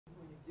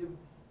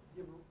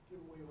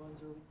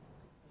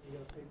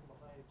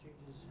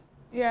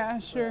Yeah,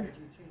 sure. It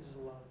changes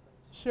a lot of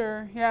things.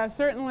 Sure. Yeah,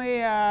 certainly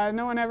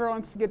no one ever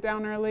wants to get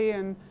down early,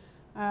 and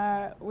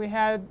we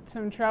had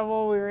some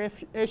trouble. We were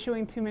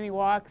issuing too many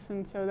walks,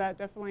 and so that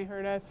definitely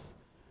hurt us.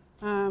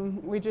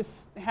 We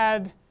just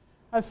had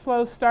a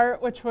slow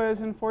start, which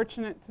was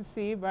unfortunate to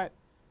see, but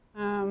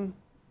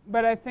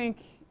I think,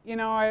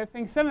 I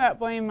think some of that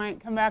blame might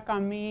come back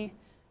on me,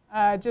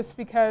 just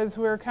because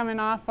we were coming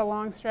off a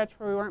long stretch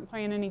where we weren't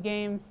playing any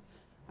games.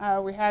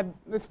 We had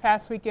this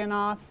past weekend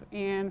off,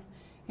 and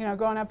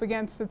going up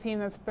against a team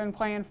that's been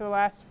playing for the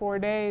last 4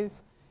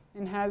 days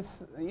and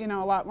has a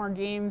lot more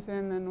games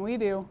in than we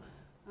do.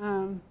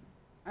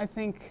 I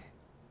think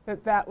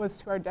that was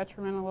to our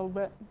detriment a little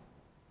bit.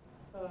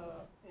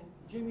 And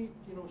Jimmy,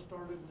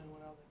 started and then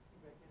went out and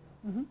came back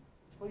in. Mm-hmm.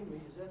 Explain to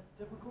me, is that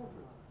difficult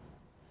or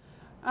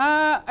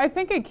not? I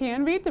think it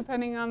can be,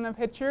 depending on the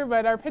pitcher,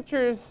 but our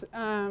pitchers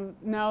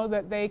know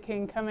that they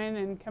can come in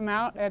and come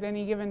out at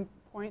any given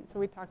point, so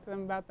we talk to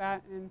them about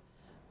that,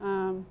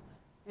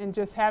 and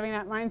just having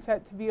that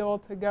mindset to be able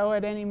to go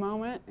at any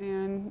moment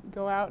and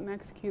go out and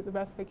execute the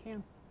best they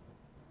can.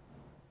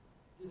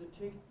 Did it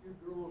take your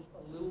girls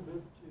a little bit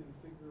to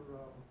figure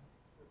their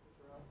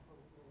pitcher out, a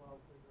little while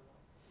to figure it out?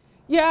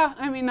 Yeah,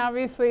 I mean,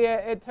 obviously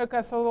it took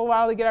us a little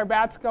while to get our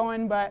bats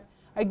going, but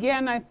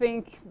again, I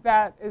think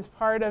that is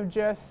part of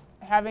just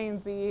having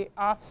the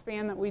off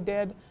span that we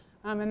did,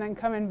 and then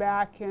coming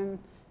back, and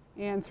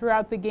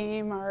throughout the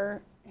game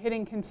our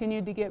hitting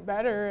continued to get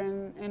better,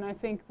 and I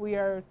think we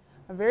are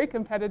a very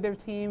competitive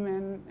team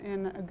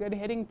and a good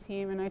hitting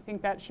team, and I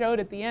think that showed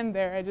at the end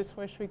there. I just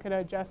wish we could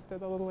have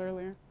adjusted a little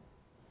earlier.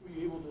 Were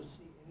you able to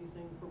see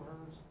anything from her?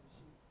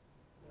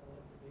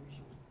 Maybe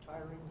she was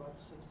tiring about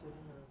the 6th inning?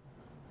 Or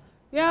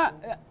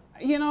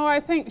yeah, I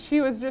think she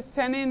was just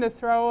tending to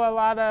throw a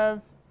lot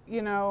of,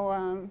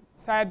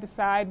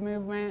 side-to-side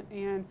movement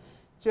and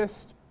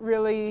just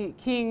really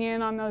keying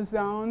in on those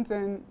zones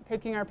and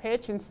picking our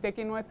pitch and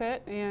sticking with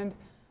it. And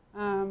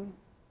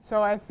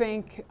so I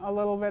think a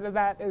little bit of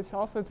that is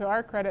also to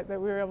our credit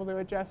that we were able to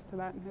adjust to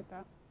that and hit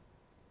that.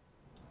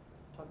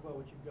 Talk about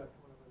what you've got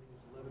coming up. I think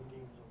it's 11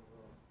 games on the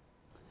road.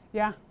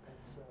 Yeah.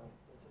 That's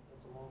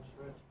a long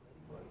stretch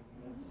for anybody.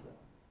 I mean,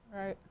 that's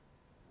right.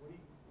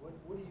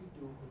 What do you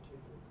do in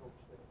particular, Coach,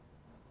 that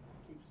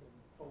keeps them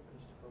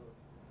focused for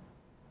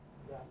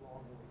that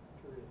long of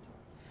a period of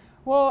time?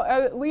 Well,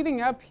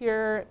 leading up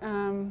here,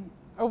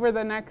 over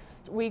the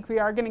next week, we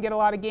are going to get a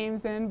lot of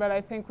games in, but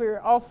I think we're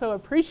also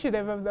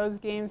appreciative of those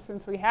games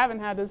since we haven't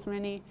had as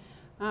many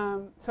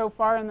so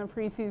far in the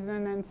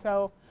preseason. And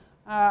so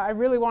I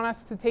really want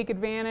us to take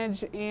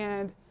advantage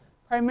and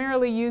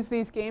primarily use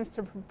these games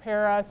to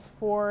prepare us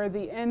for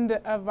the end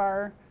of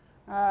our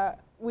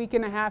week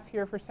and a half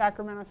here for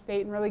Sacramento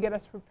State and really get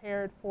us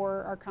prepared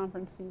for our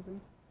conference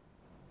season.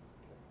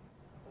 Okay.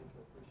 Thank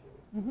you. I appreciate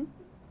it. Mm-hmm.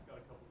 Got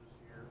a couple this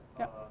year.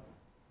 Yep.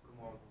 For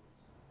tomorrow's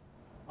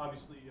release.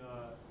 Obviously,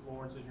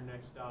 Lawrence is your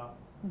next stop,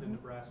 then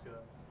Nebraska,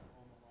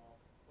 Omaha.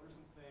 What are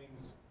some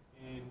things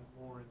in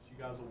Lawrence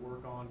you guys will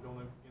work on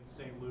going against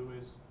St.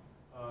 Louis,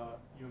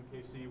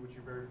 UMKC, which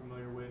you're very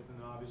familiar with, and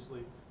then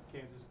obviously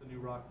Kansas, the new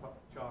Rock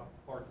Chalk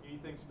Park.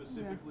 Anything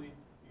specifically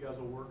you guys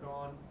will work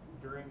on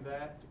during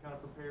that to kind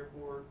of prepare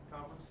for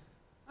conference?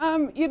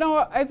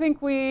 I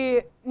think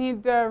we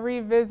need to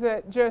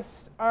revisit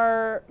just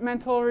our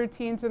mental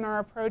routines and our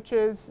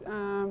approaches,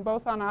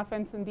 both on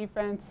offense and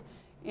defense,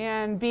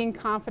 and being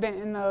confident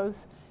in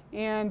those.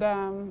 And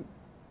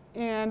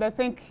I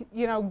think,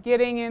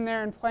 getting in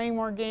there and playing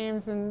more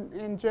games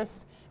and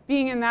just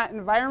being in that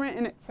environment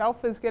in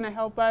itself is going to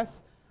help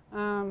us.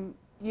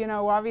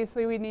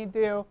 Obviously we need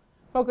to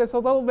focus a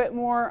little bit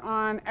more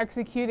on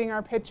executing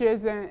our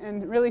pitches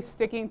and really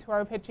sticking to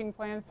our pitching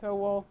plan, so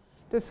we'll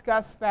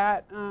discuss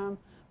that.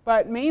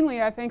 But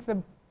mainly I think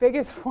the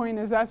biggest point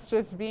is us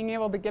just being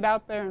able to get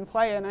out there and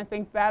play, and I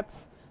think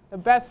that's the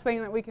best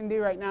thing that we can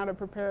do right now to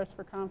prepare us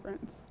for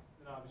conference.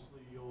 And obviously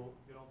you'll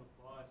get on the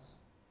bus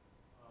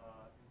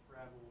and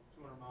travel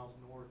 200 miles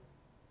north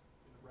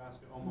to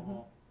Nebraska,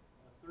 Omaha.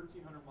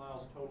 1,300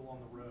 miles total on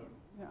the road.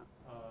 Yeah.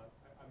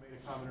 I made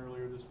a comment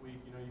earlier this week,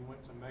 you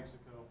went to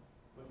Mexico,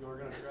 but you're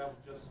going to travel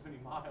just as many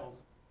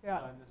miles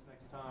in this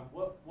next time.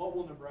 What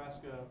will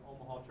Nebraska,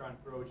 Omaha try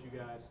and throw at you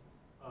guys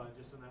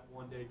just in that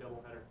one-day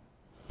doubleheader?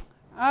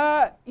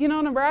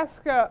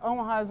 Nebraska,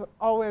 Omaha is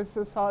always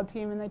a solid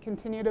team, and they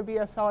continue to be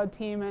a solid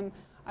team. And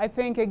I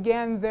think,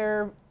 again,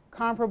 they're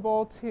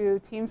comparable to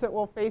teams that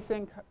we'll face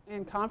in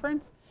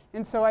conference.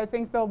 And so I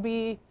think they'll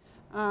be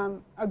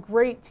a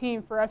great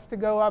team for us to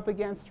go up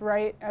against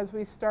right as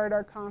we start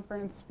our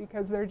conference,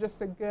 because they're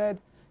just a good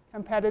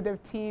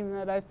competitive team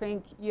that I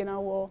think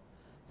will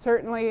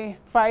certainly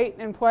fight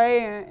and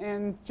play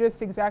and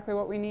just exactly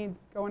what we need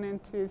going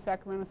into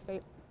Sacramento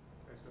State.